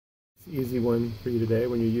Easy one for you today.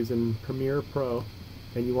 When you're using Premiere Pro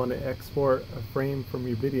and you want to export a frame from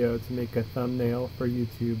your video to make a thumbnail for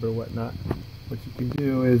YouTube or whatnot, what you can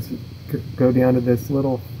do is go down to this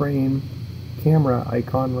little frame camera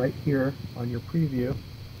icon right here on your preview.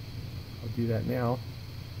 I'll do that now,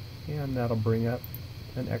 and that'll bring up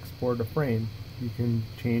an export a frame. You can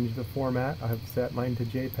change the format. I have set mine to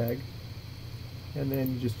JPEG, and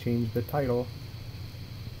then you just change the title,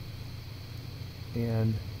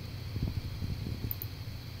 and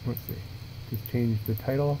let's see, just change the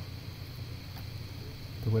title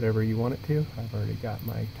to whatever you want it to. I've already got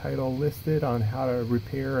my title listed on how to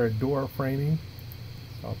repair a door framing,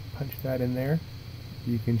 so I'll punch that in there.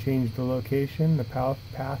 You can change the location, the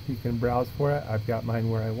path you can browse for it. I've got mine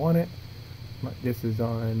where I want it. This is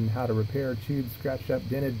on how to repair chewed, scratched up,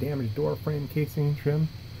 dented, damaged door frame casing trim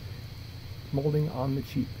molding on the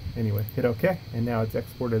cheap. Anyway, hit OK, and now it's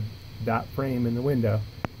exported that frame in the window.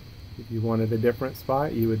 If you wanted a different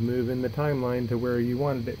spot, you would move in the timeline to where you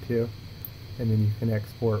wanted it to, and then you can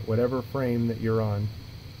export whatever frame that you're on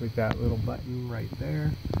with that little button right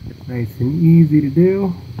there. It's nice and easy to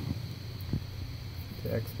do,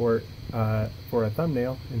 to export for a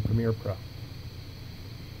thumbnail in Premiere Pro.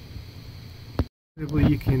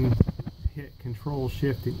 You can hit Control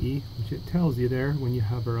Shift and E, which it tells you there when you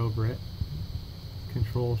hover over it.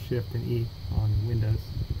 Control Shift and E on Windows.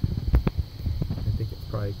 I think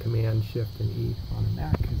it's probably Command Shift and E on a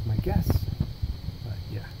Mac is my guess. But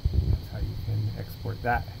yeah, that's how you can export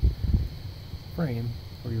that frame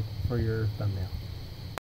for your thumbnail.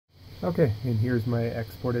 Okay, and here's my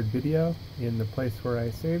exported video in the place where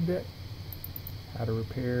I saved it. How to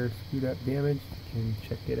repair screwed up damage. You can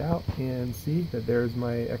check it out and see that there's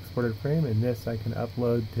my exported frame, and this I can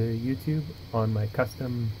upload to YouTube on my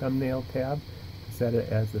custom thumbnail tab to set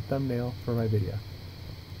it as the thumbnail for my video.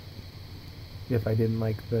 If I didn't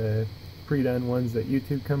like the pre-done ones that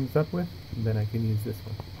YouTube comes up with, then I can use this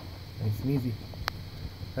one. Nice and easy.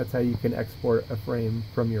 That's how you can export a frame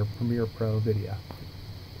from your Premiere Pro video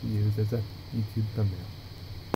to use as a YouTube thumbnail.